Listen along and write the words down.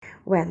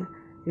Well,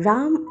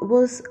 Ram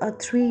was a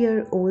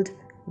 3-year-old,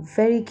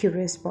 very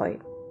curious boy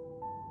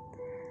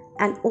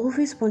and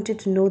always wanted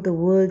to know the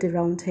world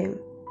around him.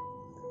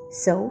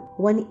 So,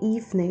 one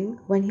evening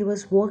when he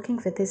was walking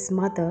with his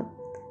mother,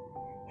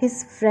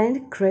 his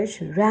friend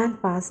Krish ran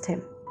past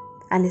him,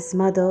 and his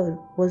mother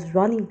was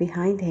running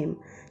behind him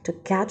to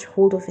catch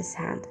hold of his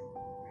hand.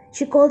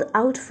 She called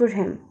out for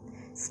him,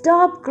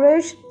 "Stop,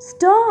 Krish,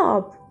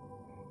 stop!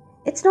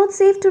 It's not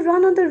safe to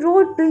run on the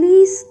road.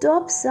 Please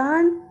stop,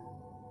 son."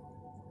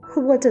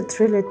 What a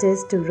thrill it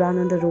is to run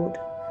on the road,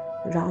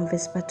 Ram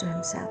whispered to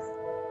himself.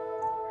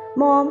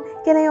 "Mom,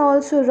 can I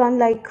also run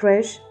like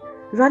Krish?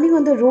 Running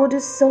on the road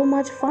is so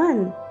much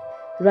fun."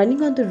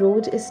 Running on the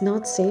road is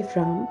not safe,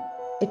 Ram.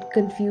 It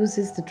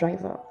confuses the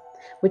driver,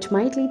 which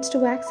might lead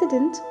to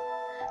accident.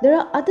 There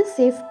are other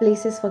safe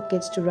places for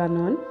kids to run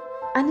on,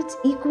 and it's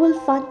equal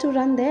fun to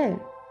run there.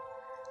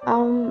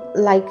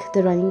 Like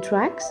the running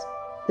tracks,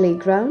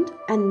 playground,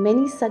 and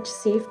many such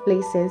safe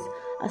places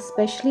are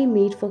specially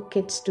made for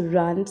kids to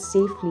run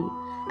safely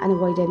and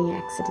avoid any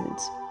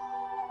accidents.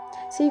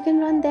 So you can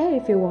run there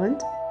if you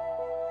want.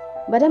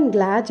 But I'm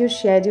glad you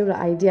shared your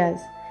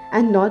ideas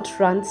and not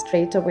run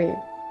straight away.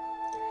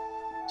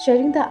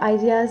 Sharing the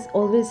ideas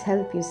always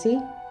help, you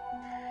see.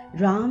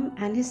 Ram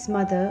and his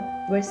mother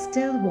were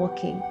still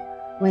walking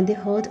when they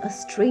heard a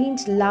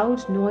strange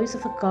loud noise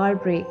of a car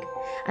brake,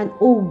 and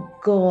oh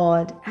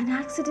God, an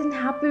accident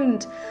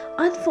happened.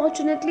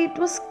 Unfortunately, it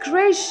was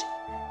Krish.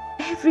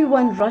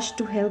 Everyone rushed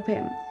to help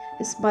him.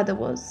 His mother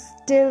was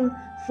still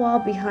far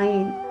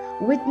behind.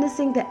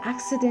 Witnessing the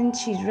accident,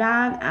 she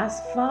ran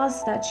as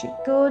fast as she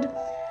could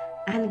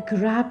and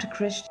grabbed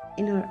Krish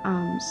in her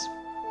arms.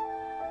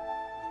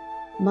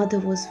 Mother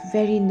was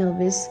very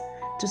nervous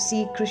to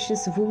see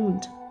Krish's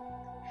wound.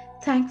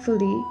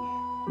 Thankfully,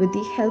 with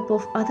the help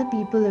of other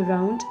people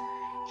around,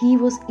 he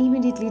was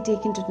immediately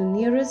taken to the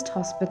nearest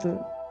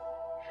hospital.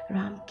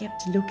 Ram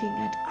kept looking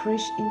at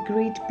Krish in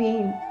great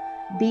pain,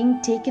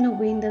 being taken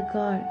away in the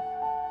car.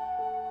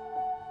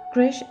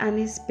 Krish and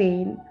his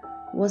pain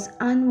was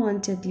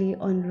unwantedly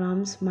on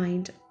Ram's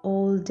mind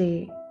all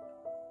day.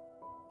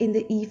 In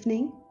the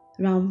evening,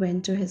 Ram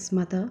went to his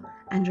mother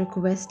and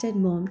requested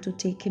Mom to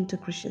take him to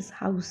Krish's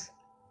house.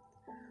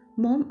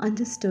 Mom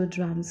understood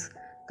Ram's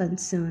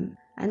concern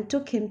and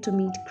took him to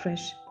meet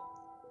Krish.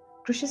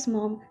 Krish's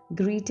mom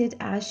greeted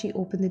as she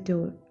opened the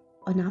door.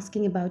 On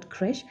asking about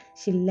Krish,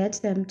 she led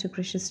them to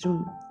Krish's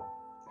room,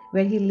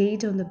 where he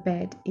laid on the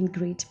bed in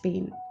great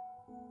pain.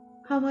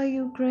 "How are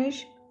you,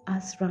 Krish?"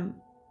 asked Ram.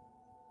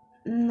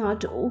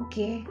 "Not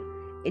okay.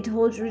 It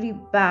hurts really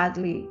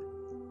badly."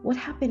 "What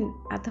happened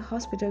at the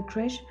hospital,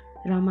 Krish?"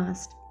 Ram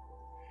asked.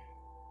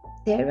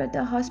 "There at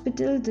the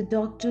hospital, the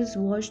doctors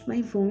washed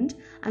my wound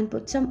and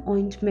put some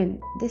ointment.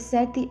 They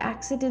said the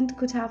accident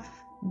could have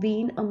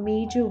been a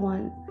major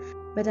one,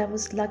 but I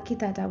was lucky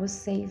that I was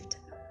saved.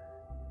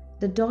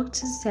 The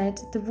doctor said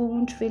the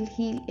wound will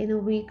heal in a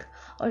week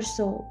or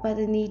so, but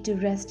I need to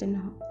rest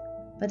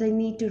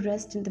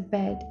in the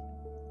bed.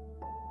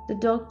 The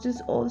doctors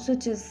also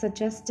just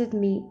suggested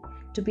me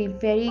to be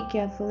very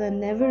careful and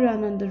never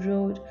run on the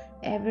road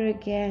ever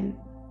again."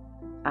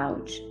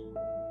 Ouch.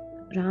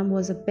 Ram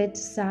was a bit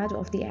sad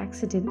of the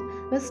accident,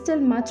 but still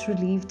much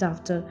relieved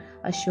after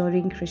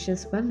assuring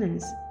Krish's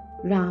wellness.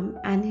 Ram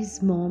and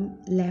his mom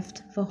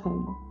left for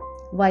home.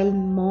 While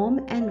Mom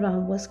and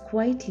Ram was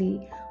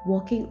quietly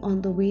walking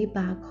on the way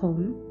back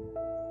home,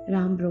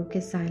 Ram broke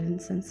his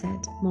silence and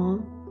said,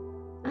 "Mom,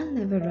 I'll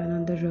never run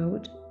on the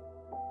road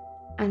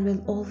and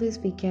will always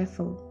be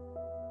careful."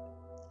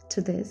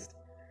 To this,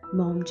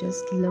 Mom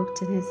just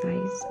looked in his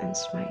eyes and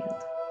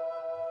smiled.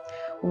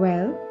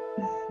 Well,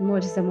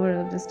 what is the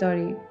moral of the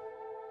story?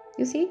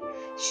 You see,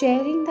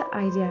 sharing the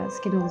ideas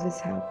can always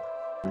help.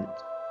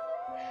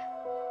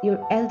 Your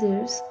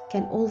elders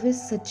can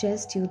always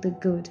suggest you the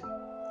good.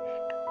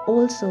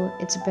 Also,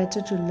 it's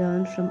better to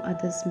learn from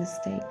others'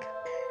 mistake.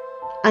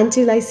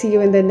 Until I see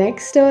you in the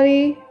next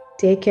story,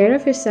 take care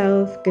of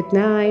yourself. Good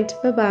night.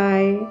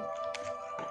 Bye-bye.